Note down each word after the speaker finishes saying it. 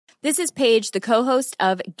This is Paige, the co-host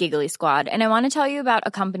of Giggly Squad, and I want to tell you about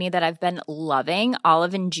a company that I've been loving,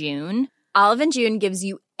 Olive & June. Olive & June gives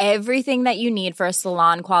you everything that you need for a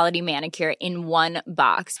salon-quality manicure in one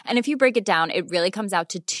box. And if you break it down, it really comes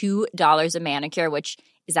out to $2 a manicure, which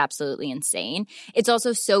is absolutely insane. It's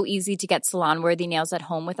also so easy to get salon-worthy nails at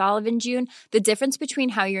home with Olive & June. The difference between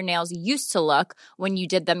how your nails used to look when you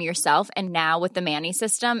did them yourself and now with the Mani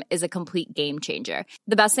system is a complete game changer.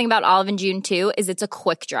 The best thing about Olive & June, too, is it's a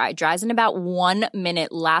quick dry. Dries in about 1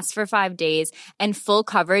 minute, lasts for 5 days, and full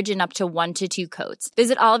coverage in up to 1 to 2 coats.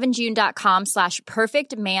 Visit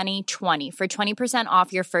oliveandjune.com/perfectmani20 for 20%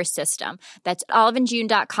 off your first system. That's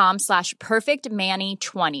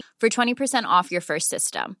oliveandjune.com/perfectmani20 for 20% off your first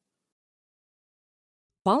system.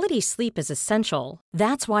 Quality sleep is essential.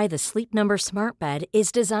 That's why the Sleep Number Smart Bed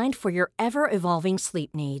is designed for your ever-evolving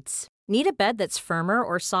sleep needs. Need a bed that's firmer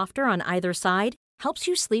or softer on either side? Helps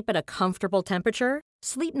you sleep at a comfortable temperature?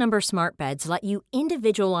 Sleep Number Smart Beds let you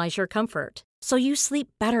individualize your comfort, so you sleep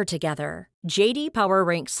better together. J.D. Power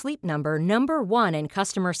ranks Sleep Number number 1 in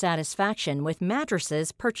customer satisfaction with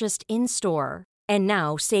mattresses purchased in-store. And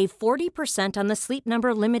now, save 40% on the Sleep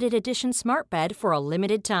Number Limited Edition Smart Bed for a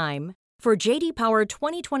limited time. For J.D. Power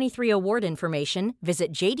 2023 award information,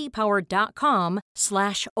 visit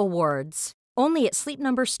jdpower.com/awards. Only at Sleep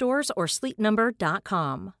Number stores or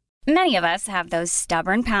sleepnumber.com. Many of us have those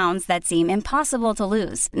stubborn pounds that seem impossible to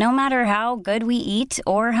lose, no matter how good we eat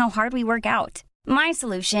or how hard we work out. My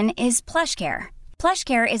solution is PlushCare.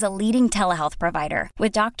 PlushCare is a leading telehealth provider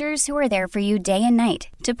with doctors who are there for you day and night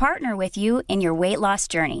to partner with you in your weight loss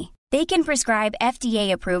journey. They can prescribe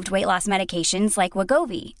FDA-approved weight loss medications like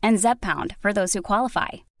Wegovy and Zepbound for those who qualify.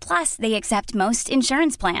 Plus, they accept most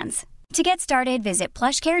insurance plans. To get started, visit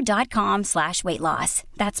plushcare.com/weightloss.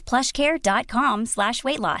 That's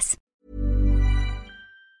plushcare.com/weightloss.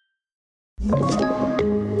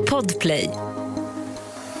 Podplay.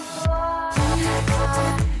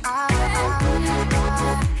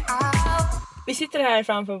 Vi sitter här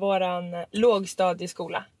framför våran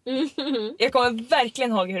lågstadieskola. Jag kommer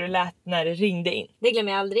verkligen ihåg hur det lät när det ringde in. Det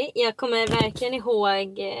glömmer jag aldrig. Jag kommer verkligen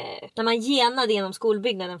ihåg när man genade genom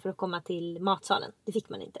skolbyggnaden för att komma till matsalen. Det fick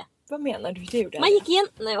man inte. Vad menar du? Du man gick in...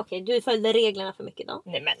 Nej okej, du följde reglerna för mycket då.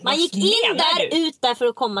 Nej, men man gick in ut där för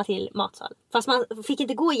att komma till matsalen. Fast man fick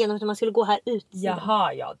inte gå igenom utan man skulle gå här ut.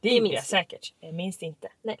 Jaha, ja. Det gjorde jag säkert. Jag minns inte.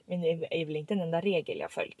 Nej. Men det är väl inte en enda regel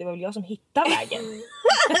jag följt. Det var väl jag som hittade vägen.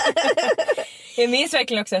 Jag minns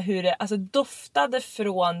verkligen också hur det doftade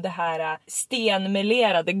från det här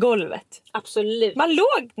stenmelerade golvet. Absolut. Man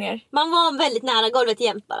låg ner. Man var väldigt nära golvet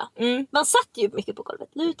jämt bara. Man satt ju mycket på golvet.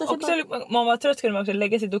 Luta sig också, bara. Man var trött kunde man också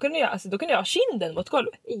lägga sig. Då kunde jag ha kinden mot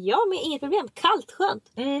golvet. Ja, men inget problem. Kallt, skönt.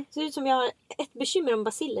 Ser ut som jag har ett bekymmer om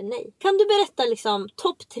baciller. Nej. Kan du berätta liksom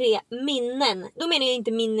topp 3 minnen? Då menar jag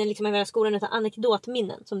inte minnen liksom i hela skolan utan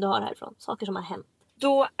anekdotminnen som du har härifrån. Saker som har hänt.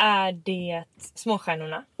 Då är det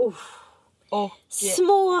Småstjärnorna. Och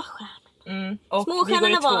Småstjärnorna. Och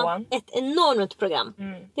Småstjärnorna var ett enormt program.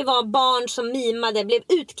 Det var barn som mimade, blev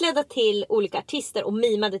utklädda till olika artister och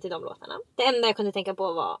mimade till de låtarna. Det enda jag kunde tänka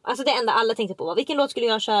på var, det enda alla tänkte på var vilken låt skulle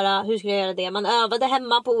jag köra, hur skulle jag göra det. Man övade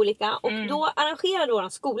hemma på olika och då arrangerade vår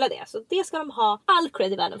skola det. Så det ska de ha all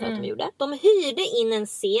cred i världen för att de gjorde. De hyrde in en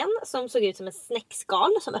scen som såg ut som en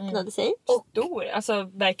snäckskal som öppnade sig. Och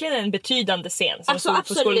stor, verkligen en betydande scen som stod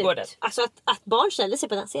på skolgården. Att barn ställde sig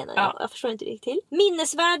på den scenen, jag förstår inte riktigt till.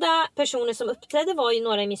 Minnesvärda personer som uppträdde var ju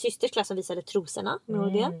några i min systers klass som visade trosorna. Vi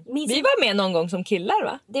var med någon gång som killar,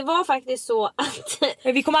 va? Det var faktiskt så att...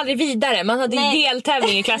 Men vi kom aldrig vidare. Man hade ju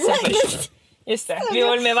deltävling i klassen först. Just det. Vi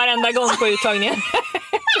var med varenda gång på uttagningen.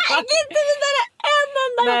 Inte vidare en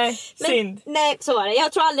enda gång. Synd. Nej, så var det.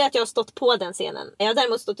 Jag tror aldrig att jag har stått på den scenen. Jag har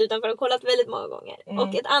däremot stått utanför och kollat väldigt många gånger.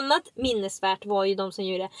 Och ett annat minnesvärt var ju de som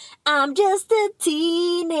gjorde I'm just a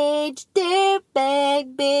teenage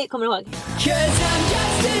dirtbag baby. Kommer du ihåg? 'Cause I'm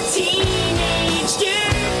just a teenage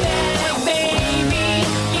dirtbag baby.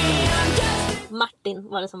 Martin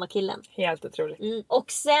var det som var killen. Helt otroligt.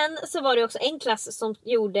 Och sen så var det också en klass som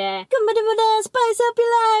gjorde Spice up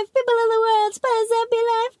your life, people in the world, spice up your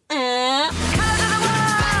life.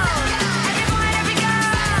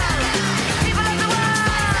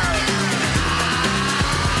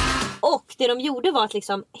 Och det de gjorde var att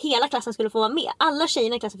liksom hela klassen skulle få vara med. Alla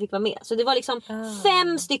tjejerna i klassen fick vara med. Så det var liksom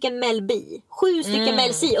 5 stycken Mel B, 7 stycken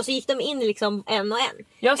Mel C. Och så gick de in liksom en och en.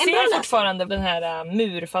 Jag ser fortfarande den här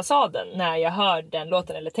murfasaden när jag hör den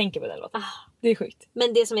låten eller tänker på den låten. Det är sjukt.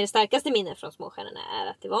 Men det som är det starkaste minnet från Småstjärnorna är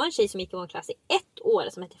att det var en tjej som gick i vår klass i 1 år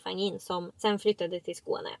som hette Fang In som sen flyttade till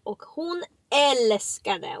Skåne. Och hon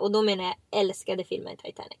älskade, och då menar jag älskade filmen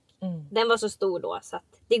Titanic. Den var så stor då så att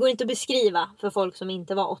det går inte att beskriva för folk som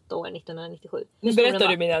inte var 8 år 1997. Nu berättar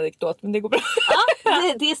du min anekdot, men det går bra.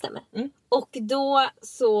 Ja, det stämmer. Och då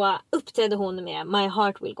så uppträdde hon med My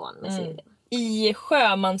Heart Will Go On med Celine. I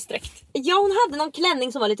sjömansdräkt. Ja, hon hade någon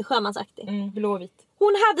klänning som var lite sjömansaktig. Blåvit.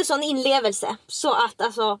 Hon hade sån inlevelse så att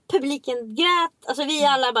alltså, publiken grät. Alltså vi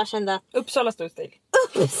alla bara kände att Uppsala stod still.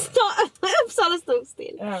 Uppsala stod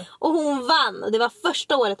still. Ja. Och hon vann. Och det var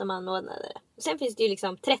första året de anordnade det. Sen finns det ju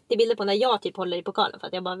liksom 30 bilder på när jag typ håller i pokalen. För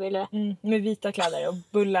att jag bara ville... Med vita kläder och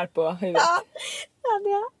bullar på huvudet.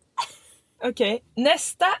 Ja. Okej,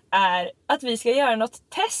 nästa är att vi ska göra något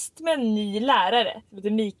test med en ny lärare. Som heter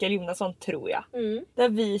Mikael Jonasson, tror jag. Där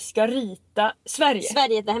vi ska rita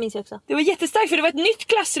Sverige. Det här minns jag också. Det var jättestarkt för det var ett nytt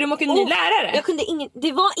klassrum och en ny lärare. Jag kunde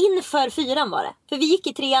det var inför 4:an var det. För vi gick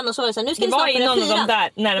i 3:an och så var det så här, nu ska vi starta den 4:an. Det var i någon av de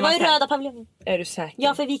där. När det var i röda paviljongen. Är du säker?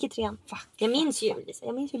 Ja, för vi gick i 3:an. Fuck. Jag minns ju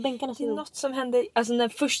bänkarna Det är något som hände alltså den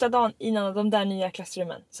första dagen innan de där nya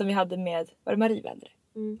klassrummen. Som vi hade med, var det Marievädre?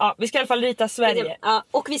 Ja, vi ska i alla fall rita Sverige. Ja,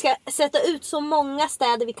 och vi ska sätta ut så många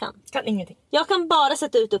städer vi kan. Kan ingenting. Jag kan bara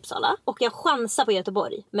sätta ut Uppsala och jag chansar på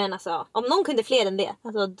Göteborg. Men alltså, om någon kunde fler än det,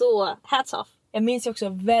 alltså då, hats off. Jag minns också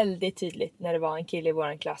väldigt tydligt när det var en kille i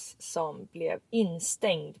våran klass som blev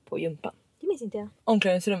instängd på gympan. Det minns inte jag.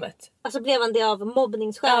 Omklädningsrummet. Alltså blev han det av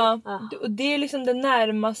mobbningsskäl? Ja, och det är liksom det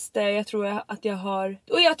närmaste jag tror att jag har.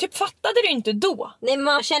 Och jag typ fattade det inte då. Nej,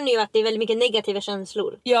 man känner ju att det är väldigt mycket negativa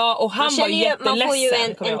känslor. Ja, och han var jätteledsen. Man får ju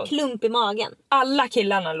en klump i magen. Alla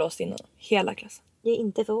killarna låst in honom. Hela klassen. Jag är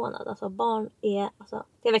inte förvånad. Alltså barn är... Alltså, det har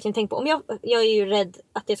jag verkligen tänkt på. Om jag är ju rädd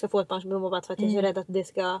att jag ska få ett barn som blir mobbat för att jag är så rädd att det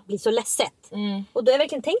ska bli så ledset. Och då har jag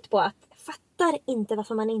verkligen tänkt på att jag fattar inte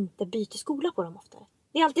varför man inte byter skola på dem oftare.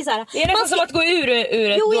 Det är alltid så här. Det är nästan som att gå ur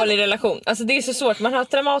en dålig relation. Alltså det är så svårt. Man har ett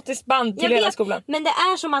traumatiskt band till hela skolan. Men det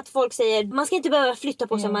är som att folk säger man ska inte behöva flytta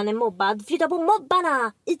på sig om man är mobbad. Flytta på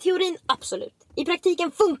mobbarna. I teorin absolut. I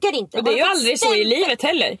praktiken funkar det inte. Och det är ju aldrig så i livet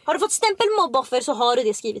heller. Har du fått stämpel mobboffer så har du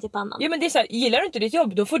det skrivet i pannan. Ja, men det är så här, gillar du inte ditt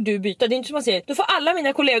jobb då får du byta. Det är inte som man säger, då får alla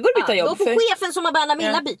mina kollegor byta jobb. Då får chefen som har behandlat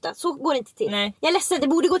mina byta. Så går det inte till. Nej. Jag är ledsen, det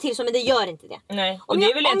borde gå till så men det gör inte det. Nej. Och Om det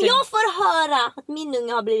är väl jag får höra att min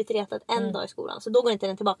unge har blivit retad en dag i skolan så då går inte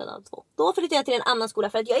den tillbaka dag 2. Då flyttar jag till en annan skola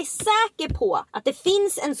för att jag är säker på att det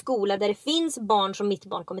finns en skola där det finns barn som mitt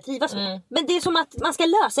barn kommer trivas med. Men det är som att man ska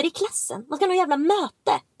lösa det i klassen. Man ska ha en jävla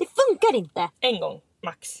möte. Det funkar inte. En gång.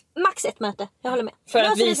 Max ett möte, jag håller med. För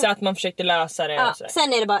att visa att man försökte lösa det och sådär.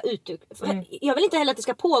 Sen är det bara utduk. Jag vill inte heller att det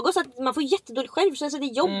ska pågå så att man får jättedålig självkänsla. Det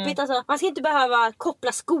är jobbigt alltså. Man ska inte behöva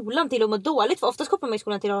koppla skolan till att må dåligt. För oftast kopplar man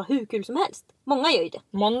skolan till att ha hur kul som helst. Många gör ju det.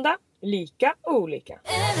 Måndag, lika och olika.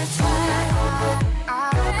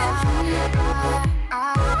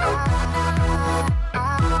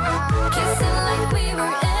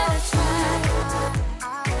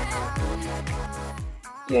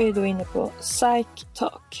 Jag är då inne på Psych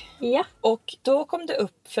Talk. Ja. Och då kom det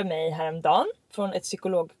upp för mig häromdagen från ett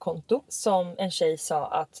psykologkonto som en tjej sa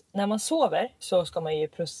att när man sover så ska man ju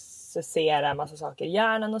processera en massa saker i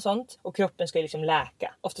hjärnan och sånt. Och kroppen ska ju liksom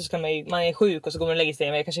läka. Ofta ska man är sjuk och så går man och lägger sig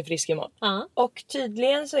men jag kanske är frisk imorgon. Och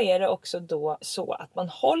tydligen så är det också då så att man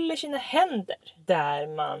håller sina händer där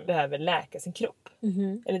man behöver läka sin kropp.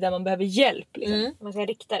 Eller där man behöver hjälp liksom. Man ska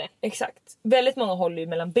rikta det. Exakt. Väldigt många håller ju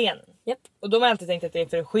mellan benen. Yep. Och de har alltid tänkt att det är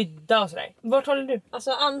för att skydda och sådär. Vart håller du?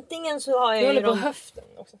 Alltså antingen så har jag Du håller på höften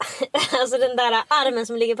också. Alltså den där armen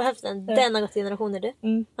som ligger på höften, den har gått generationer du.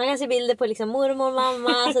 Man kan se bilder på liksom mormor,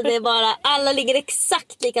 mamma, så det är bara alla ligger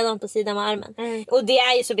exakt likadant på sidan med armen. Och det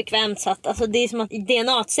är ju så bekvämt så att alltså, det är som att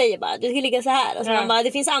DNA säger bara du ska ligga så här. Alltså man bara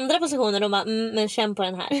det finns andra positioner och bara men känn på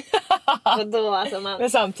den här. Och då alltså man men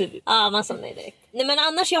samtidigt. Ja, man somnar direkt. Nej men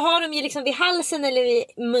annars jag har dem ju liksom vid halsen eller vid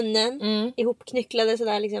munnen ihopknycklade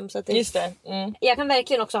sådär liksom så att det, just det. Jag kan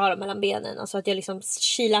verkligen också ha dem mellan benen alltså att jag liksom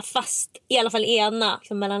kilar fast i alla fall ena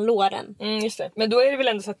liksom mellan låren. Just det. Men då är det väl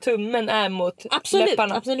ändå så att tummen är mot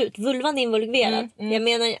läpparna. Absolut. Vulvan är involverad. Jag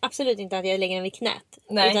menar absolut inte att jag lägger den vid knät.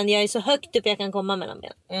 Nej. Utan jag är så högt upp jag kan komma mellan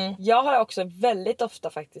benen. Jag har också väldigt ofta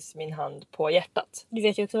faktiskt min hand på hjärtat. Du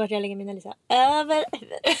vet ju också vart jag lägger mina liksom över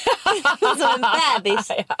huvudet. Som en bebis.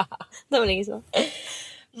 De ligger så.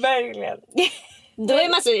 Verkligen. Då är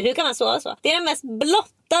man så, hur kan man sova så? Det är den mest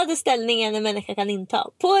blottade ställningen en människa kan inta.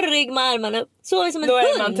 På rygg med armarna upp. Sover som en hund. Då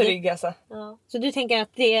är man trygg alltså. Ja. Så du tänker att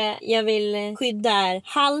det jag vill skydda är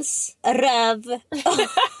hals, röv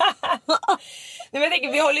Nej, men jag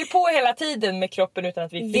tänker, vi håller ju på hela tiden med kroppen utan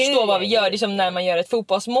att vi förstår vad vi gör. Det är som när man gör ett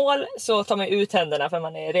fotbollsmål så tar man ut händerna för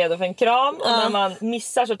man är redo för en kram. Och när man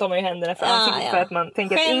missar så tar man ju händerna för ansiktet för att man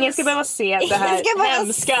tänker att ingen ska behöva se det här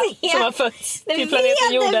hemska som har fötts till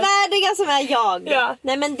planeten jorden. Det värdiga som är jag. Ja.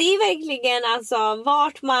 Nej, men det är verkligen alltså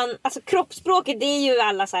vart man... Alltså kroppsspråket, det är ju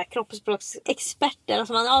alla så här kroppsspråksexperter.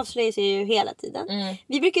 Alltså man avslöjar sig ju hela tiden.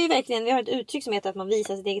 Vi brukar ju verkligen... Vi har ett uttryck som heter att man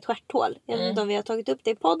visar sitt eget stjärthål. Jag vet inte om vi har tagit upp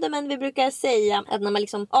det i podden, men vi brukar säga att när man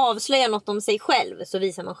liksom avslöjar något om sig själv så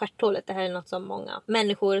visar man stjärthålet. Det här är något som många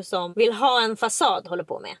människor som vill ha en fasad håller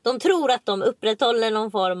på med. De tror att de upprätthåller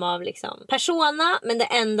någon form av liksom persona, men det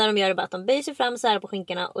enda de gör är bara att de böjer sig fram så här på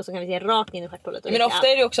skinkorna och så kan vi se rakt in i stjärthålet. Men ofta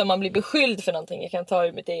är det också att man blir beskylld för någonting. Jag kan ta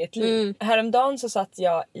ur mitt eget liv. Häromdagen så satt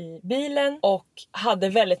jag i bilen och hade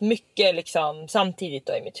väldigt mycket liksom samtidigt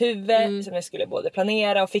då i mitt huvud som jag skulle både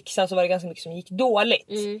planera och fixa, så var det ganska mycket som gick dåligt.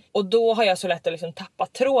 Och då har jag så lätt att liksom tappa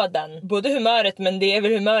tråden. Både humöret, men det är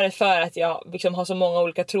väl humöret för att jag liksom har så många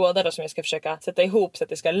olika trådar då som jag ska försöka sätta ihop så att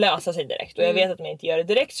det ska lösa sig direkt. Och jag vet att om jag inte gör det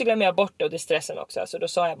direkt så glömmer jag bort det och det stressar mig också. Så då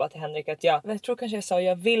sa jag bara till Henrik att jag tror kanske jag sa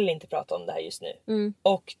jag vill inte prata om det här just nu.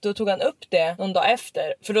 Och då tog han upp det någon dag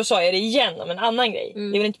efter. För då sa jag det igen om en annan grej.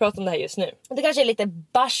 Jag vill inte prata om det här just nu. Och det kanske är lite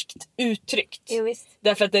barskt uttryckt. Jo, visst.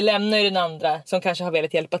 Därför att det lämnar ju den andra som kanske har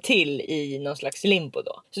velat hjälpa till i någon slags limbo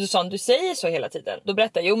då. Så då sa han, du säger så hela tiden. Då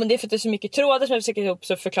berättade jag, jo men det är för att det är så mycket trådar som jag försöker ihop,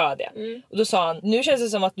 så förklarade jag. Och då sa han, nu känns det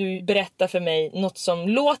som att du berättar för mig något som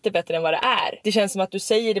låter bättre än vad det är. Det känns som att du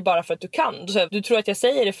säger det bara för att du kan. Då sa jag, du tror att jag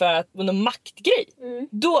säger det för att det är någon maktgrej.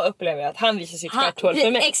 Då upplever jag att han visar sitt stjärthål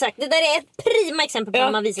för mig. Exakt, det där är ett prima exempel på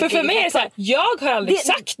när man visar för mig är det så här, jag har aldrig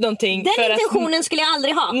sagt någonting. Den för intentionen att, skulle jag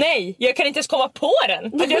aldrig ha. Nej, jag kan inte ens komma på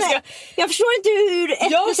den. Att jag förstår inte hur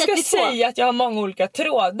jag ska säga att jag har många olika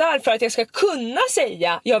trådar för att jag ska kunna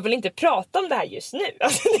säga jag vill inte prata om det här just nu.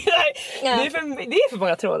 Alltså, det är för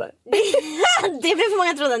många trådar. Det blir för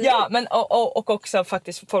många trådar nu. Ja, men och också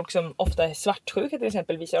faktiskt folk som ofta är svartsjuka till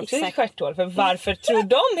exempel visar också sitt stjärthål. För varför tror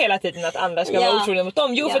de hela tiden att andra ska vara otroliga mot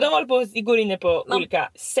dem? Jo, för de håller på går inne på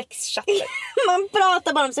olika sexchatter. Man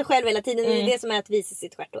pratar bara om sig själv hela tiden. Det är det som är att visa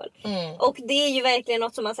sitt stjärthål. Och det är ju verkligen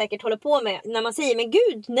något som man säkert håller på med. När man säger, men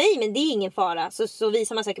gud, nej, men det är ingen fara. Så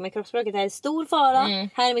visar man säkert med kroppsspråket, det här är stor fara.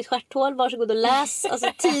 Här är mitt stjärthål, varsågod och läs. Alltså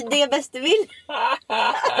tid, det är bäst du vill.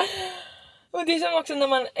 Och det är som också när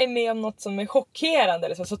man är med om något som är chockerande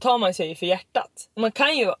eller så tar man sig ju för hjärtat. Man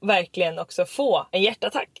kan ju verkligen också få en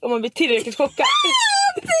hjärtattack om man blir tillräckligt chockad.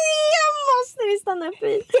 Det måste vi stanna upp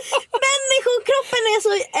i.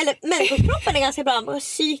 Människokroppen är ganska bra, men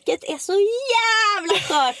psyket är så jävla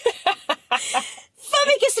skört. För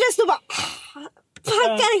mycket stress då bara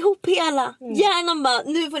packar ihop hela hjärnan bara,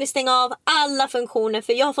 nu får ni stänga av alla funktioner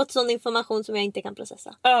för jag har fått sån information som jag inte kan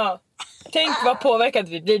processa. Tänk vad påverkad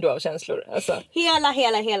vi blir då av känslor. Alltså.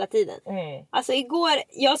 Hela tiden. Alltså igår,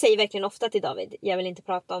 jag säger verkligen ofta till David, jag vill inte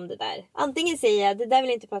prata om det där. Antingen säger jag, det där vill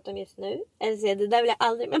jag inte prata om just nu. Eller säger jag, det där vill jag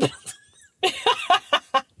aldrig mer prata om. Det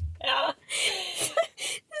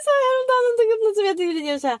sa jag häromdagen, han tog upp något som jag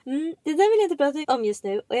tyckte var såhär, det där vill jag inte prata om just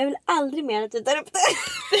nu och jag vill aldrig mer att du tar upp det.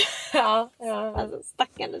 Alltså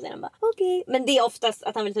stackarn, då säger han bara okej. Men det är oftast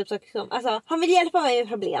att han vill ta upp saker som, alltså han vill hjälpa mig med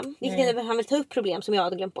problem, vilket innebär att han vill ta upp problem som jag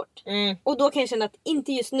hade glömt bort. Och då kan jag känna att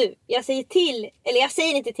inte just nu. Jag säger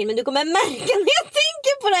inte till, men du kommer märka när jag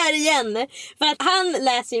tänker på det här igen. För att han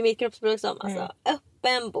läser ju mitt kroppsspråk som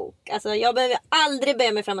öppen bok. Alltså jag behöver aldrig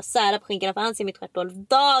böja mig fram och sära på skinkorna, för han ser mitt stjärthål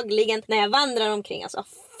dagligen när jag vandrar omkring. Alltså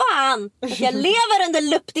fan, att jag lever under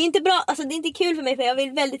lupp. Det är inte bra, alltså det är inte kul för mig, för jag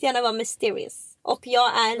vill väldigt gärna vara mysterious. Och jag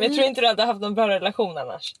är... Men jag tror inte du hade haft någon bra relation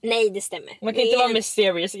annars. Nej, det stämmer. Man kan inte vara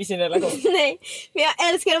mysterious i sin relation. Nej, men jag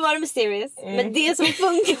älskar att vara mysterious. Men det som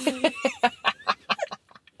funkar...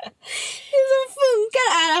 Det som funkar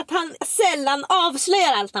är att han sällan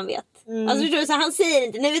avslöjar allt han vet. Alltså förstår du, så han säger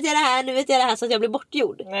inte, nu vet jag det här så att jag blir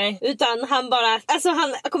bortgjord. Nej. Utan han bara, alltså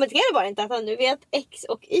han kommenterar bara inte att han nu vet X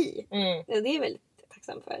och Y. Ja, det är väldigt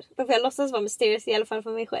tacksam för. Då får jag låtsas vara mysterious i alla fall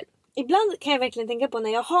för mig själv. Ibland kan jag verkligen tänka på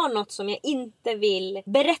när jag har något som jag inte vill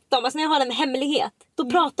berätta om. Alltså när jag har en hemlighet, då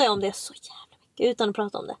pratar jag om det så jävla mycket utan att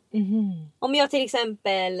prata om det. Om jag till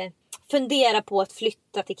exempel funderar på att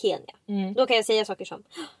flytta till Kenya, då kan jag säga saker som,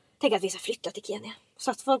 tänk att vi ska flytta till Kenya.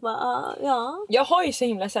 Så att folk bara, ja. Jag har ju så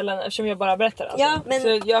himla sällan, eftersom jag bara berättar alltså. Ja, men...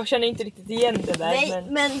 Så jag känner inte riktigt igen det där. Nej,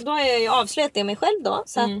 men då har jag ju avslöjat det mig själv då.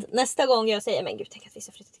 Så att nästa gång jag säger, men gud, tänk att vi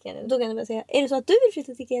ska flytta till Kenya. Då kan jag bara säga, är det så att du vill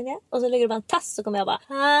flytta till Kenya? Och så lägger du bara en tass, så kommer jag bara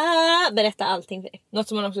berätta allting för dig. Något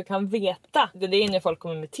som man också kan veta, det är när folk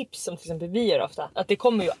kommer med tips, som till exempel vi gör ofta. Att det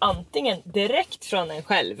kommer ju antingen direkt från en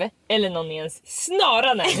själv, eller någon i ens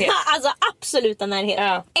snara närhet. Alltså absoluta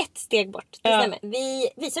närhet. Ett steg bort, det stämmer. Vi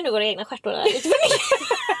visar nu våra egna stjärthålar lite för mycket.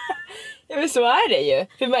 Ja, men så är det ju.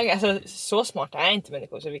 För man, alltså, så smart är inte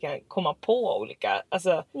människor så vi kan komma på olika...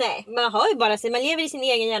 Alltså... Nej, man har ju bara man lever i sin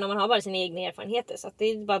egen hjärna och man har bara sina egna erfarenheter. Så att det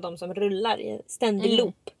är bara de som rullar i en ständig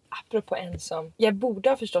loop. Apropå en som jag borde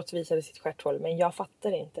ha förstått visade sitt stjärthål, men jag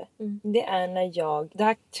fattar inte. Det är när det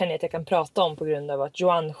här känner jag att jag kan prata om på grund av att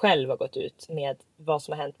Joanne själv har gått ut med vad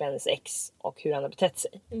som har hänt med hennes ex och hur han har betett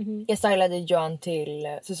sig. Jag stylade Joanne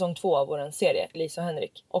till säsong 2 av vår serie, Lisa och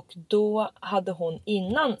Henrik. Och då hade hon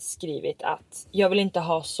innan skrivit att jag vill inte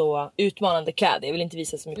ha så utmanande kläder, jag vill inte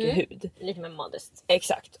visa så mycket hud. Lite mer modest.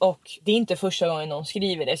 Exakt, och det är inte första gången någon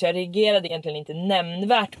skriver det, så jag reagerade egentligen inte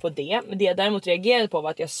nämnvärt på det. Men det jag däremot reagerade på var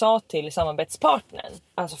att jag sa till samarbetspartnern,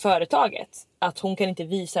 alltså företaget, att hon kan inte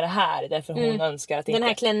visa det här därför hon önskar att den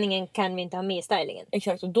här klänningen kan vi inte ha med i stylingen.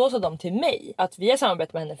 Exakt, och då sa de till mig att vi har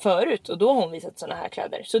samarbetat med henne förut och då har hon visat såna här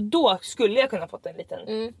kläder. Så då skulle jag kunna fått en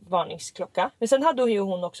liten varningsklocka. Men sen hade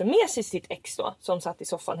hon också med sig sitt ex då, som satt i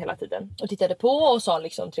soffan hela tiden och tittade på och sa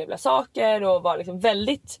liksom trevliga saker och var liksom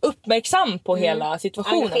väldigt uppmärksam på hela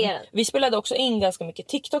situationen. Engagerad. Vi spelade också in ganska mycket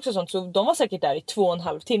TikToks och sånt, så de var säkert där i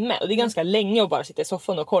 2,5 timme och det är ganska länge att bara sitta i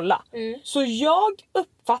soffan och kolla. Så jag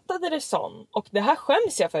uppfattade det som, och det här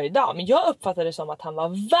skäms jag för idag, men jag uppfattade det som att han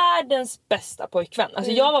var världens bästa pojkvän.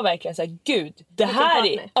 Alltså jag var verkligen såhär, gud, det vilken här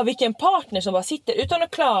partner. Är vilken partner som bara sitter utan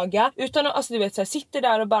att klaga, utan att, alltså du vet, så här, sitter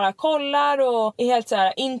där och bara kollar och är helt så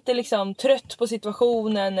här, inte liksom trött på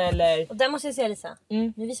situationen eller... Och där måste jag säga, Lisa,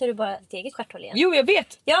 nu visar du bara ditt eget stjärthål igen. Jo, jag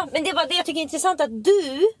vet. Ja, men det var det jag tycker är intressant, att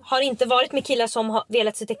du har inte varit med killar som har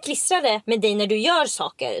velat sitta klistrade med dig när du gör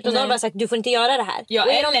saker, utan de har bara sagt, du får inte göra det här. Ja,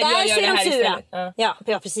 och är eller de där jag gör så är det här de sura. istället.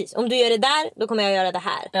 Ja, precis. Om du gör det där, då kommer jag göra det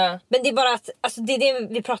här. Men det är bara att, alltså det är det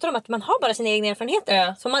vi pratar om, att man har bara sina egna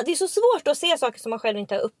erfarenheter. Så det är så svårt att se saker som man själv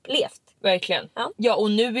inte har upplevt. Verkligen. Ja,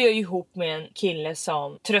 och nu är jag ihop med en kille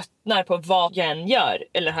som tröttnar på vad jag än gör,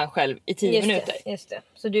 eller han själv, i 10 minuter. Just det.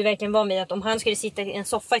 Så du verkligen var med att om han skulle sitta i en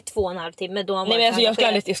soffa i 2,5 timmar, då han var... Nej, men alltså,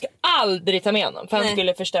 jag ska aldrig ta med honom. För han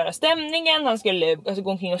skulle förstöra stämningen, han skulle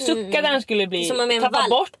gå omkring och sucka där, han skulle bli tappa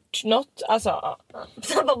bort något. Alltså,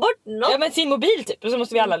 tappa bort något? Ja, men sin mobil typ, och så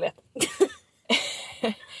måste vi alla leta.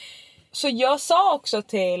 Så jag sa också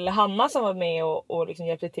till Hanna som var med och liksom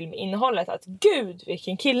hjälpte till med innehållet att gud,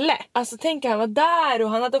 vilken kille. Alltså tänk, han var där och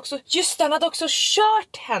han hade också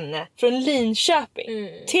kört henne från Linköping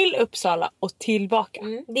till Uppsala och tillbaka.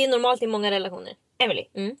 Det är normalt i många relationer. Emily,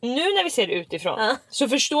 nu när vi ser det utifrån så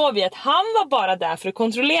förstår vi att han var bara där för att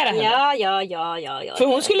kontrollera henne. Ja. För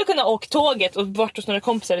hon skulle kunna åka tåget och varit hos några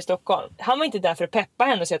kompisar i Stockholm. Han var inte där för att peppa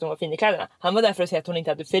henne och säga att hon var fin i kläderna. Han var där för att säga att hon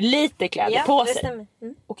inte hade för lite kläder på sig. Stämmer.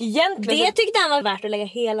 Och egentligen det tyckte han var värt att lägga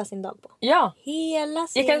hela sin dag på. Ja. Hela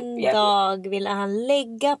sin dag ville han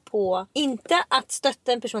lägga på, inte att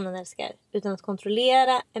stötta en person han älskar, utan att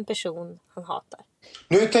kontrollera en person han hatar.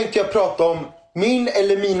 Nu tänkte jag prata om min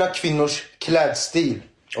eller mina kvinnors klädstil.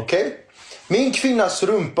 Okej? Min kvinnas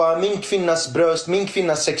rumpa, min kvinnas bröst, min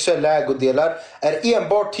kvinnas sexuella ägodelar är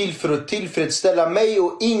enbart till för att tillfredsställa mig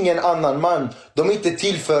och ingen annan man. De är inte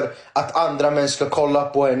till för att andra män ska kolla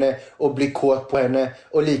på henne och bli kåt på henne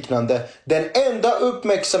och liknande. Den enda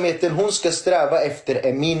uppmärksamheten hon ska sträva efter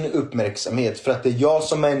är min uppmärksamhet. För att det är jag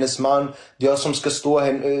som är hennes man, det är jag som ska stå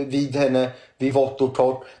vid henne vid vått och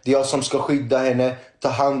torrt. Det är jag som ska skydda henne, ta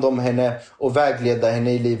hand om henne och vägleda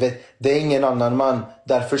henne i livet. Det är ingen annan man.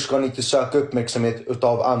 Därför ska hon inte söka uppmärksamhet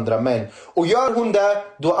utav andra män. Och gör hon det,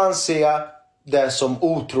 då anser jag det som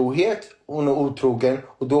otrohet. Hon är otrogen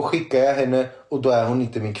och då skickar jag henne och då är hon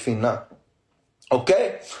inte min kvinna.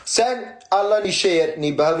 Okej? Sen, alla ni tjejer,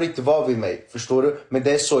 ni behöver inte vara vid mig. Förstår du? Men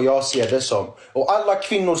det är så jag ser det som. Och alla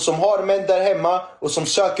kvinnor som har män där hemma och som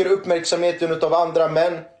söker uppmärksamheten utav andra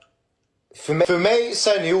män. För mig så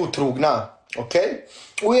är ni otrogna. Okej?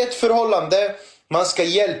 Och i ett förhållande, man ska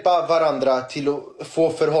hjälpa varandra till att få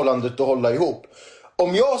förhållandet att hålla ihop.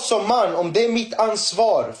 Om jag som man, om det är mitt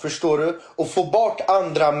ansvar, förstår du, att få bort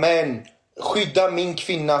andra män, skydda min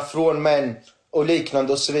kvinna från män och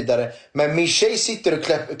liknande och så vidare. Men min tjej sitter och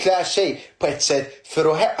klär sig på ett sätt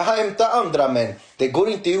för att hämta andra män. Det går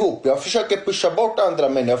inte ihop. Jag försöker pusha bort andra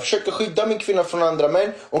män. Jag försöker skydda min kvinna från andra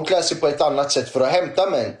män och klä sig på ett annat sätt för att hämta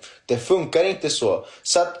män. Det funkar inte så.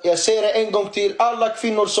 Så att jag säger det en gång till. Alla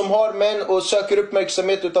kvinnor som har män och söker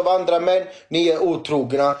uppmärksamhet utav andra män, ni är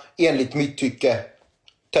otrogna enligt mitt tycke.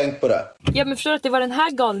 Tänk på det. Ja, men förstår att det var den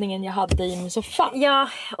här galningen jag hade i min soffa. Ja,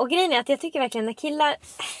 och grejen är att jag tycker verkligen när killar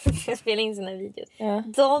spelar in sina videos,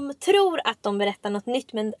 de tror att de berättar något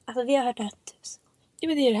nytt, men alltså, vi har hört det här 1000. Ja,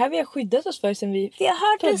 men det är det här vi har skyddat oss för sen vi har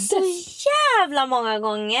hört det så jävla många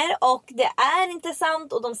gånger och det är inte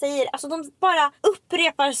sant och de säger, alltså de bara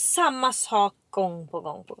upprepar samma sak gång på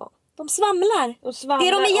gång på gång. De svamlar. Det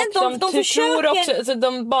är de egentligen, de försöker... också, alltså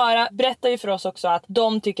de bara berättar ju för oss också att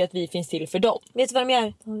de tycker att vi finns till för dem. Vet du vad de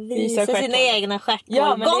gör? De visar sina egna stjärthår.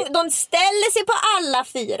 Ja, de ställer sig på alla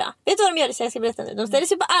 4. Vet du vad de gör? Så jag ska berätta nu. De ställer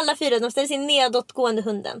sig på alla 4. De ställer sig nedåtgående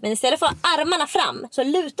hunden. Men istället för att ha armarna fram så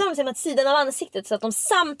lutar de sig mot sidan av ansiktet så att de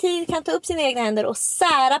samtidigt kan ta upp sina egna händer och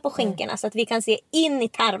sära på skinkorna så att vi kan se in i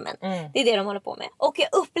tarmen. Det är det de håller på med. Och jag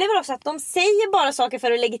upplever också att de säger bara saker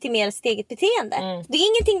för att legitimera sitt eget beteende. Det är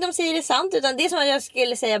ingenting de säger är sant, utan det är som att jag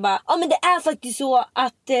skulle säga bara, ja men det är faktiskt så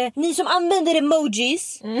att ni som använder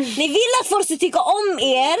emojis, ni vill att folk ska tycka om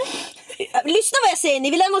er. Lyssna vad jag säger, ni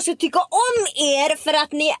vill att folk ska tycka om er för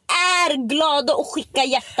att ni är glada och skickar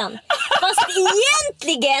hjärtan. Fast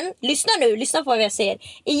egentligen, lyssna på vad jag säger.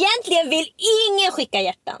 Egentligen vill ingen skicka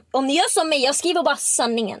hjärtan. Om ni gör som mig, jag skriver bara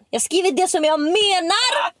sanningen. Jag skriver det som jag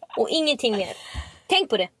menar och ingenting mer. Tänk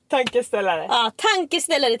på det. Tankeställare. Ja,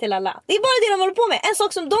 tankeställare till alla. Det är bara det de håller på med. En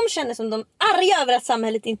sak som de känner som de är arga över att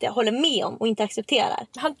samhället inte håller med om och inte accepterar.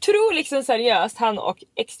 Han tror liksom seriöst, han och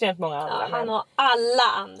extremt många andra. Ja, han och alla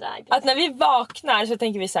andra. Att när vi vaknar så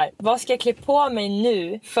tänker vi så här: vad ska jag klä på mig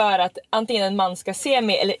nu för att antingen en man ska se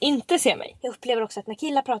mig eller inte se mig? Jag upplever också att när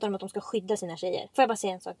killar pratar om att de ska skydda sina tjejer. Får jag bara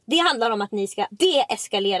säga en sak? Det handlar om att ni ska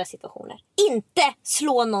deeskalera situationer. Inte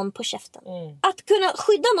slå någon på käften. Att kunna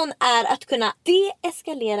skydda någon är att kunna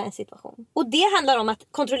deeskalera en situation. Och det handlar om att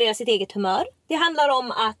kontrollera sitt eget humör. Det handlar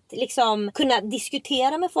om att liksom kunna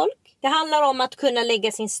diskutera med folk. Det handlar om att kunna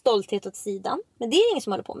lägga sin stolthet åt sidan. Men det är ingen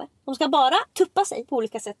som håller på med. De ska bara tuppa sig på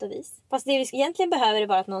olika sätt och vis. Fast det vi egentligen behöver är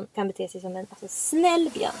bara att någon kan bete sig som en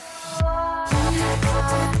snäll björn.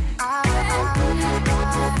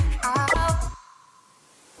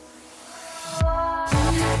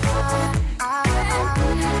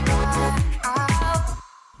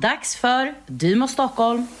 Dags för Dymo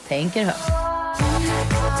Stockholm tänker högt.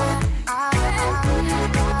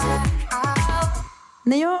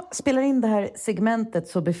 När jag spelar in det här segmentet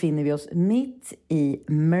så befinner vi oss mitt i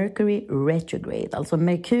Mercury retrograde, alltså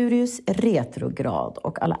Merkurius retrograd,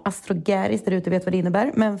 och alla astrogäris där ute vet vad det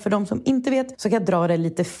innebär. Men för de som inte vet så kan jag dra det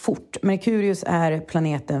lite fort. Merkurius är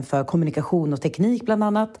planeten för kommunikation och teknik bland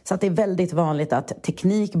annat, så att det är väldigt vanligt att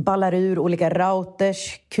teknik ballar ur, olika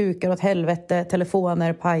routers kukar åt helvete,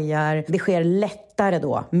 telefoner pajar. Det sker lättare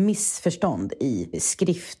då missförstånd i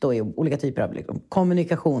skrift och i olika typer av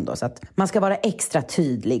kommunikation då, så att man ska vara extra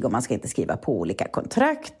tydlig och man ska inte skriva på olika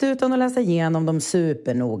kontrakt utan att läsa igenom dem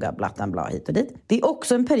supernoga, blattan bla hit och dit. Det är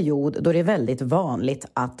också en period då det är väldigt vanligt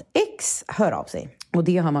att ex hör av sig. Och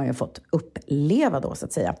det har man ju fått uppleva då, så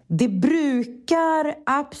att säga. Det brukar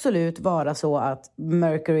absolut vara så att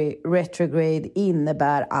Mercury retrograde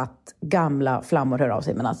innebär att gamla flammor hör av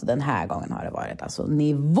sig. Men alltså den här gången har det varit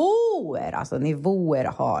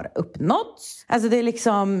nivåer har uppnåtts. Alltså det är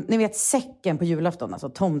liksom, ni vet säcken på julafton. Alltså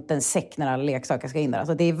tomtens säck när alla leksaker ska in där.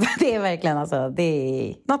 Alltså det är verkligen, alltså det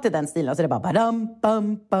är något i den stilen. Alltså det är bara badam,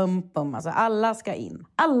 bam, bam, bam. Alltså alla ska in.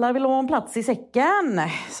 Alla vill ha en plats i säcken.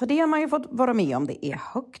 Så det har man ju fått vara med om. Det är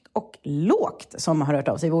högt och lågt som har hört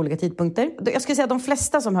av sig vid olika tidpunkter. Jag skulle säga att de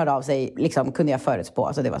flesta som hörde av sig liksom kunde jag förutspå.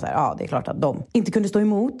 Alltså det var så här, ja det är klart att de inte kunde stå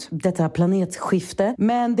emot detta planetskifte.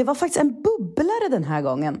 Men det var faktiskt en bubblare den här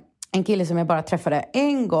gången. En kille som jag bara träffade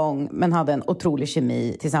en gång men hade en otrolig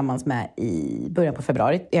kemi tillsammans med i början på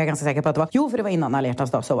februari. Jag är ganska säker på att det var, för det var innan alla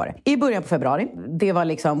hjärtans dag, så var det. I början på februari. Det var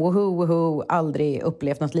liksom woho, aldrig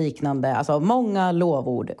upplevt något liknande. Alltså många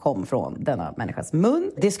lovord kom från denna människas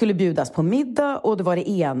mun. Det skulle bjudas på middag och det var det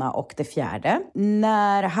ena och det fjärde.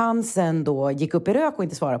 När han sen då gick upp i rök och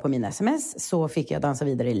inte svarade på mina sms så fick jag dansa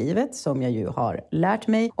vidare i livet, som jag ju har lärt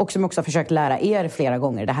mig. Och som jag också har försökt lära er flera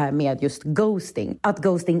gånger, det här med just ghosting. Att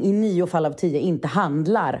ghosting i 9 fall av 10 inte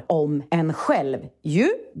handlar om en själv.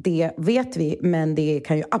 Det vet vi, men det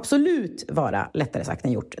kan ju absolut vara lättare sagt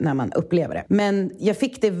än gjort när man upplever det. Men jag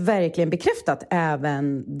fick det verkligen bekräftat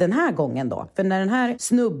även den här gången då. För när den här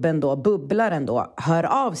snubben då, bubblaren då,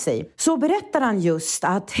 hör av sig så berättar han just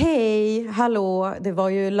att hej, hallå, det var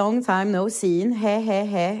ju long time no seen,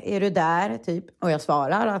 he, är du där typ? Och jag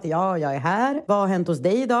svarar att ja, jag är här. Vad har hänt hos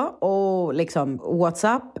dig idag? Och liksom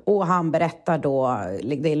WhatsApp. Och han berättar då,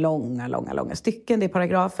 det är långa stycken, det är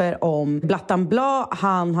paragrafer om blattan bla.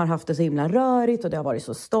 Han har haft det så himla rörigt och det har varit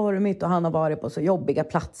så stormigt och han har varit på så jobbiga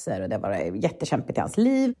platser och det har varit jättekämpigt i hans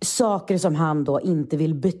liv. Saker som han då inte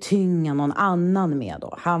vill betynga någon annan med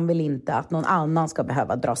då. Han vill inte att någon annan ska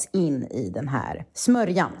behöva dras in i den här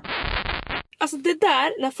smörjan. Alltså det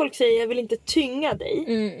där, när folk säger jag vill inte tynga dig.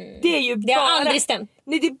 Det är ju det har aldrig stämt.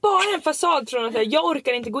 Nej, det är bara en fasad från att jag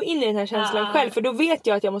orkar inte gå in i den här känslan själv. För då vet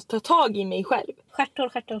jag att jag måste ta tag i mig själv.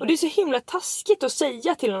 Stjärthål. Och det är så himla taskigt att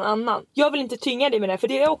säga till någon annan. Jag vill inte tynga dig med det här. För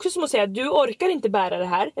det är också som att säga att du orkar inte bära det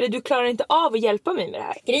här. Eller du klarar inte av att hjälpa mig med det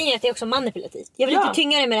här. Grejen är att det är också manipulativt. Jag vill inte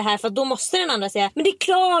tynga dig med det här, för då måste den andra säga: men det är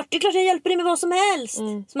klart jag hjälper dig med vad som helst.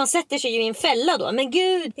 Så man sätter sig ju i en fälla då. Men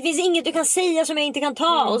gud, det finns inget du kan säga som jag inte kan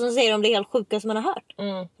ta. Och så säger de det helt sjuka som man har hört.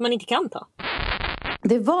 Som man inte kan ta.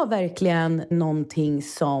 Det var verkligen någonting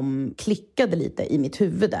som klickade lite i mitt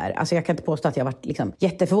huvud där. Alltså jag kan inte påstå att jag var liksom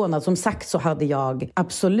jätteförvånad. Som sagt så hade jag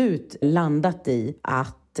absolut landat i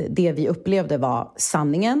att det vi upplevde var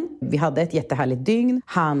sanningen. Vi hade ett jättehärligt dygn.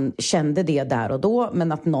 Han kände det där och då,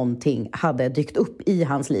 men att någonting hade dykt upp i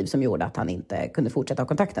hans liv som gjorde att han inte kunde fortsätta ha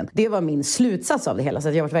kontakten. Det var min slutsats av det hela, så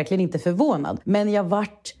att jag var verkligen inte förvånad. Men jag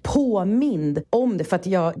vart påmind om det, för att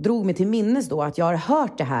jag drog mig till minnes då att jag har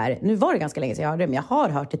hört det här. Nu var det ganska länge sedan jag hörde det, men jag har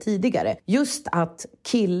hört det tidigare. Just att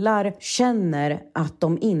killar känner att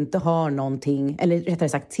de inte har någonting, eller rättare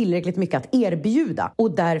sagt tillräckligt mycket att erbjuda,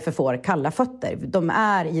 och därför får kalla fötter. De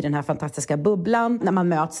är i den här fantastiska bubblan. När man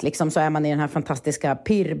möts liksom, så är man i den här fantastiska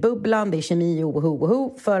pirrbubblan. Det är kemi,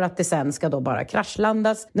 oho, för att det sen ska då bara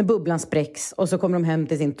kraschlandas när bubblan spräcks, och så kommer de hem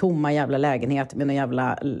till sin tomma jävla lägenhet med någon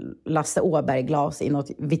jävla Lasse Åberg-glas i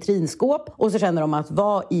något vitrinskåp, och så känner de att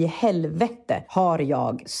vad i helvete har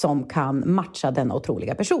jag som kan matcha den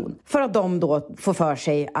otroliga person? För att de då får för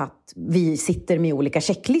sig att vi sitter med olika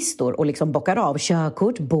checklistor och liksom bockar av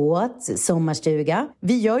körkort, båt, sommarstuga.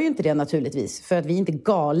 Vi gör ju inte det naturligtvis, för att vi är inte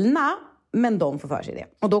galna, men de får för sig det.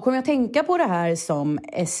 Och då kommer jag tänka på det här som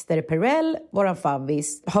Esther Perel, våran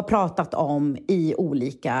favvis, har pratat om i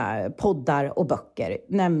olika poddar och böcker.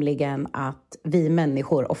 Nämligen att vi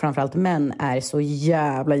människor, och framförallt män, är så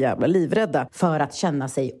jävla livrädda för att känna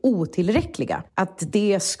sig otillräckliga. Att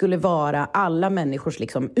det skulle vara alla människors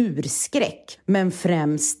liksom urskräck. Men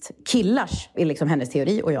främst killars är liksom hennes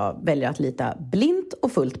teori, och jag väljer att lita blint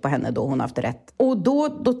och fullt på henne då hon har haft rätt. Och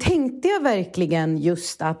då tänkte jag verkligen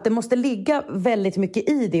just att det måste ligga väldigt mycket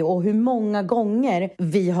i det, och hur många gånger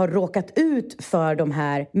vi har råkat ut för de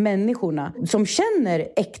här människorna som känner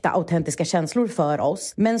äkta, autentiska känslor för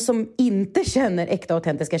oss, men som inte känner äkta,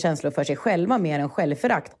 autentiska känslor för sig själva mer än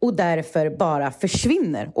självförakt, och därför bara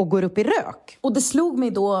försvinner och går upp i rök. Och det slog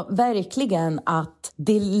mig då verkligen att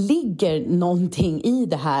det ligger någonting i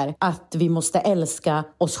det här, att vi måste älska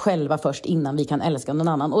oss själva först innan vi kan älska någon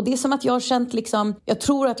annan. Och det är som att jag har känt liksom, jag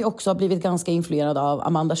tror att jag också har blivit ganska influerad av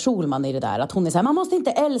Amanda Schulman i det där, att hon är så här: man måste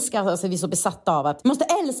inte älska, alltså vi är så besatta av att man måste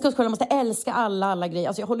älska oss själva, man måste älska alla grejer.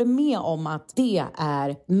 Alltså jag håller med om att det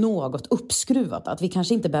är något uppskruvat, att vi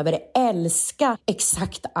kanske inte behöver älska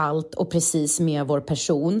exakt allt och precis med vår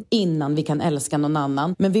person innan vi kan älska någon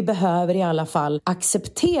annan, men vi behöver i alla fall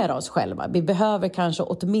acceptera oss själva. Vi behöver kanske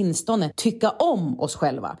åtminstone tycka om oss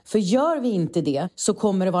själva, för gör vi inte det så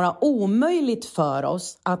kommer det vara omöjligt för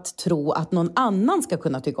oss att tro att någon annan ska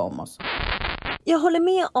kunna tycka om oss. Jag håller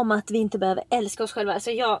med om att vi inte behöver älska oss själva.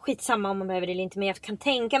 Alltså skitsamma om man behöver det eller inte. Men jag kan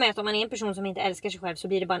tänka mig att om man är en person som inte älskar sig själv, så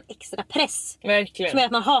blir det bara en extra press. Verkligen. Som är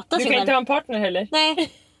att man hatar sig själv. Du kan inte ha en partner heller.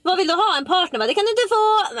 Nej. Vad vill du ha? En partner? Va? Det kan du inte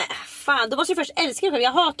få. Men fan, då måste du först älska dig själv.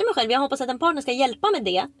 Jag hatar mig själv. Jag hoppas att en partner ska hjälpa med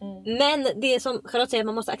det. Men det som Charlotte säger,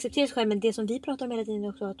 man måste acceptera sig själv. Men det som vi pratar om hela tiden är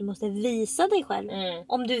också att du måste visa dig själv.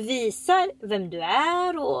 Om du visar vem du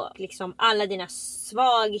är och liksom alla dina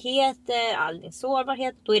svagheter, all din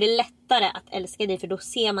sårbarhet, då är det lättare att älska dig, för då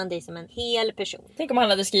ser man dig som en hel person. Tänk om han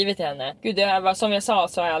hade skrivit till henne: gud, det här var, som jag sa,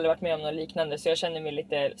 så har jag aldrig varit med om något liknande, så jag känner mig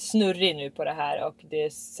lite snurrig nu på det här, och det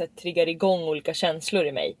triggar igång olika känslor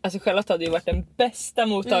i mig. Alltså Charlotte hade ju varit den bästa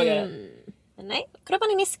mottagaren. Men nej,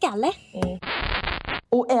 kroppar in i skalle.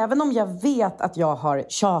 Och även om jag vet att jag har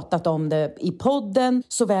tjatat om det i podden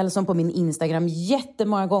såväl som på min Instagram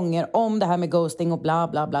jättemånga gånger om det här med ghosting och bla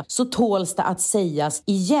bla bla, så tåls det att sägas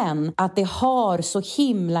igen att det har så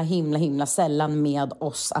himla sällan med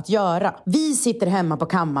oss att göra. Vi sitter hemma på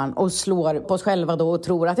kammaren och slår på oss själva då och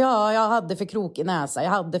tror att jag hade för krokig näsa,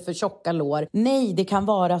 jag hade för tjocka lår. Nej, det kan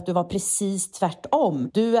vara att du var precis tvärtom.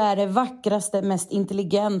 Du är det vackraste, mest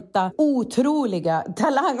intelligenta, otroliga,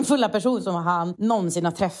 talangfulla person som han någonsin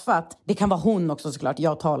har träffat. Det kan vara hon också såklart.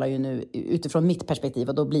 Jag talar ju nu utifrån mitt perspektiv,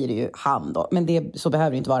 och då blir det ju han då. Men så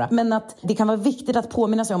behöver det inte vara. Men att det kan vara viktigt att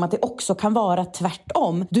påminna sig om att det också kan vara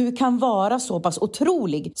tvärtom. Du kan vara så pass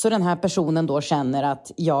otrolig så den här personen då känner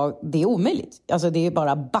att det är omöjligt. Alltså det är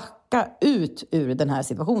bara backa ut ur den här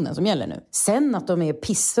situationen som gäller nu. Sen att de är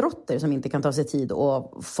pissrotter som inte kan ta sig tid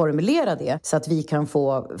att formulera det så att vi kan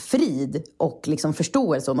få frid och liksom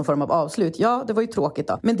förståelse och någon form av avslut. Ja, det var ju tråkigt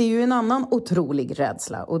då. Men det är ju en annan otrolig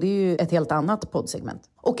rädsla, och det är ju ett helt annat poddsegment.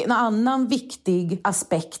 Och en annan viktig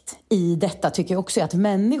aspekt i detta tycker jag också är att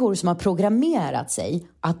människor som har programmerat sig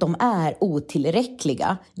att de är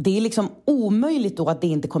otillräckliga. Det är liksom omöjligt då att det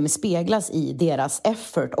inte kommer speglas i deras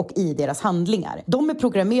effort och i deras handlingar. De är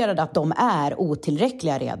programmerade att de är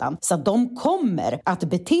otillräckliga redan. Så att de kommer att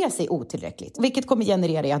bete sig otillräckligt. Vilket kommer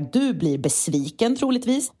generera i att du blir besviken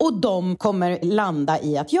troligtvis. Och de kommer landa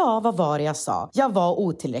i att ja, vad var det jag sa? Jag var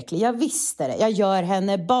otillräcklig, jag visste det. Jag gör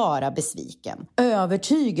henne bara besviken.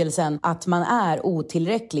 Övertygelsen att man är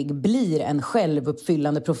otillräcklig blir en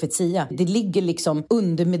självuppfyllande profetia. Det ligger liksom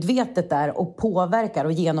undermedvetet där och påverkar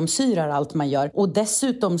och genomsyrar allt man gör. Och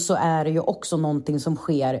dessutom så är det ju också någonting som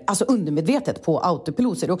sker, alltså undermedvetet på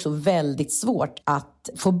autopilot, så är det också väldigt svårt att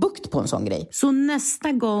få bukt på en sån grej. Så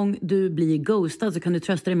nästa gång du blir ghostad så kan du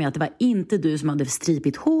trösta dig med att det var inte du som hade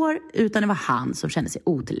stripigt hår, utan det var han som kände sig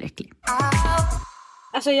otillräcklig.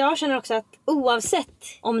 Alltså jag känner också att oavsett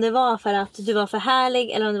om det var för att du var för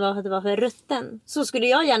härlig eller om det var för att du var för rutten, så skulle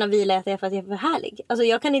jag gärna vilja att det är för att jag är för härlig. Alltså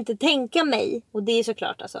jag kan inte tänka mig, och det är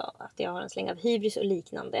såklart alltså att jag har en släng av hybris och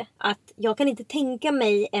liknande, att jag kan inte tänka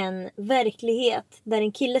mig en verklighet där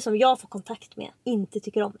en kille som jag får kontakt med inte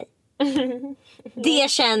tycker om mig. Det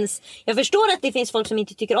känns, jag förstår att det finns folk som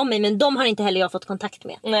inte tycker om mig, men de har inte heller jag fått kontakt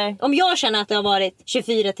med. Nej. Om jag känner att det har varit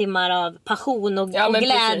 24 timmar av passion och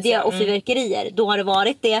glädje och fyrverkerier, då har det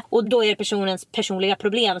varit det. Och då är det personens personliga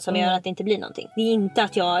problem som gör att det inte blir någonting. Det är inte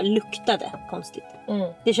att jag luktade konstigt.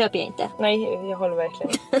 Det köper jag inte. Nej, jag håller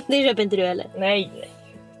verkligen. Det köper inte du heller. Nej.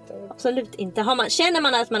 Absolut inte. Känner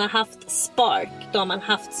man att man har haft spark, då har man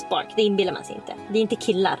haft spark. Det inbillar man sig inte. Det är inte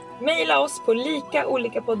killar. Maila oss på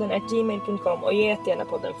likaolikapodden@gmail.com och ge gärna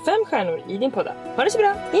podden 5 stjärnor i din podda. Ha det så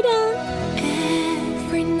bra. Hejdå!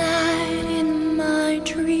 Every night in my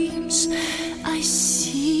dreams I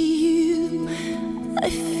see you, I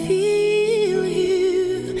feel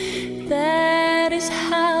you. That is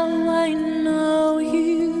how I know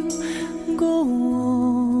you. Go on.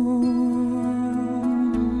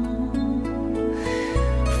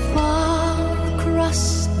 Far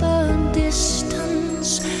across the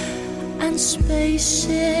distance and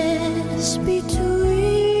spaces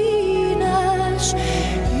between us,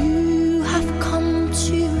 you have come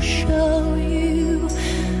to show you.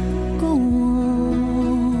 Go on.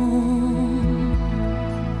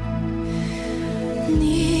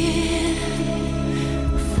 Near,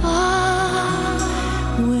 far,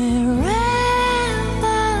 wherever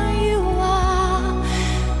you are,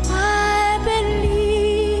 I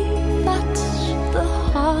believe that the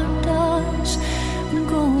heart does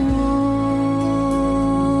go on.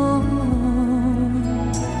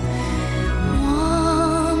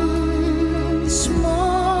 Once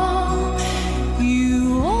more,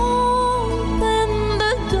 you open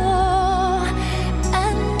the door,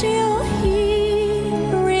 and you're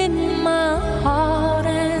here in my heart,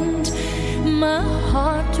 and my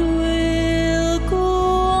heart will go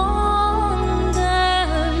on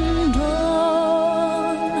and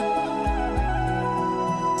on.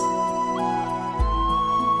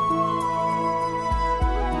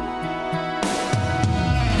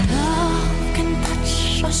 Love can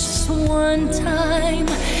touch us one time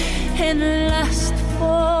and last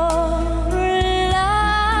for a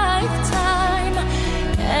lifetime,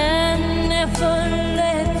 and never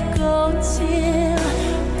let go till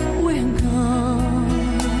we're gone.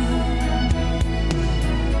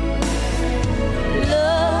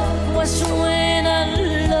 Love was when I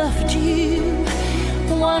loved you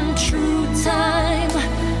one true time.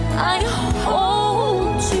 I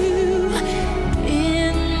hold you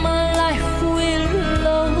in my life, will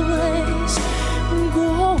always go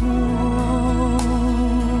on.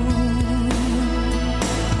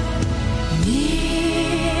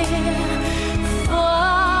 Near,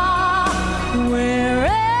 far, wherever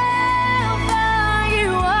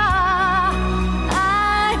you are, I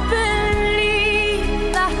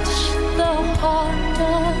believe that the heart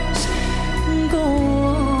does go on.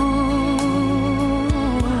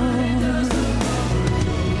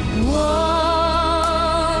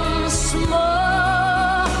 Once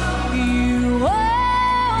more, you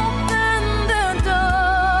open the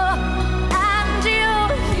door, and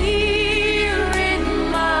you're here in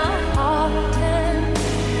my heart, and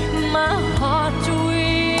my heart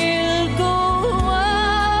will go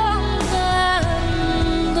on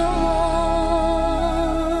and on.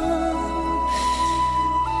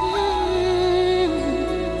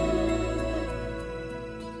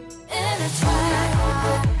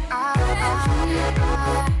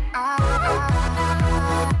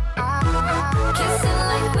 Kissing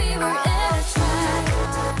like we were intertwined.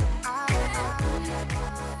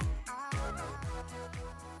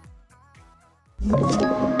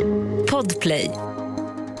 Podplay.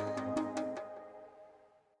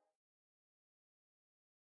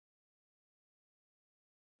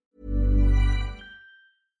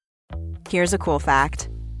 Here's a cool fact: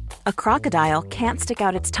 a crocodile can't stick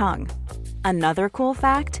out its tongue. Another cool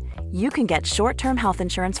fact: you can get short-term health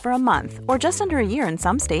insurance for a month or just under a year in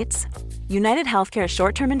some states. United Healthcare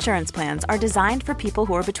short-term insurance plans are designed for people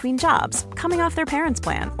who are between jobs, coming off their parents'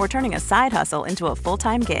 plan, or turning a side hustle into a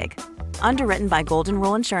full-time gig. Underwritten by Golden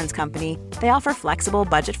Rule Insurance Company, they offer flexible,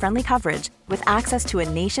 budget-friendly coverage with access to a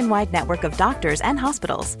nationwide network of doctors and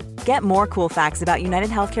hospitals. Get more cool facts about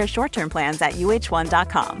United Healthcare short-term plans at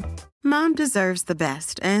uh1.com. Mom deserves the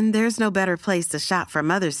best, and there's no better place to shop for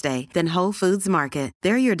Mother's Day than Whole Foods Market.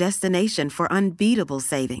 They're your destination for unbeatable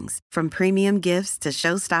savings, from premium gifts to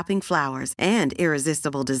show-stopping flowers and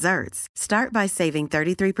irresistible desserts. Start by saving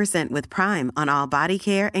 33% with Prime on all body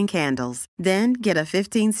care and candles. Then get a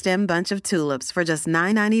 15-stem bunch of tulips for just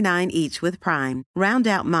 $9.99 each with Prime. Round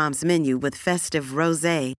out Mom's menu with festive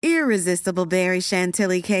rosé, irresistible berry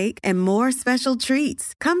chantilly cake, and more special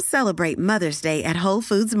treats. Come celebrate Mother's Day at Whole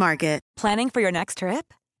Foods Market. Planning for your next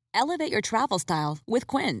trip? Elevate your travel style with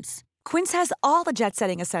Quince. Quince has all the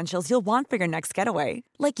jet-setting essentials you'll want for your next getaway,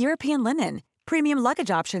 like European linen, premium luggage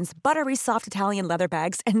options, buttery soft Italian leather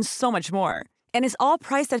bags, and so much more. And is all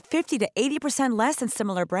priced at 50 to 80% less than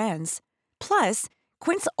similar brands. Plus,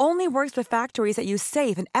 Quince only works with factories that use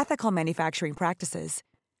safe and ethical manufacturing practices.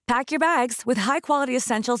 Pack your bags with high-quality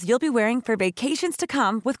essentials you'll be wearing for vacations to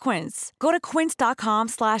come with Quince. Go to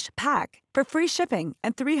quince.com/pack for free shipping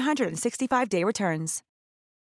and 365-day returns.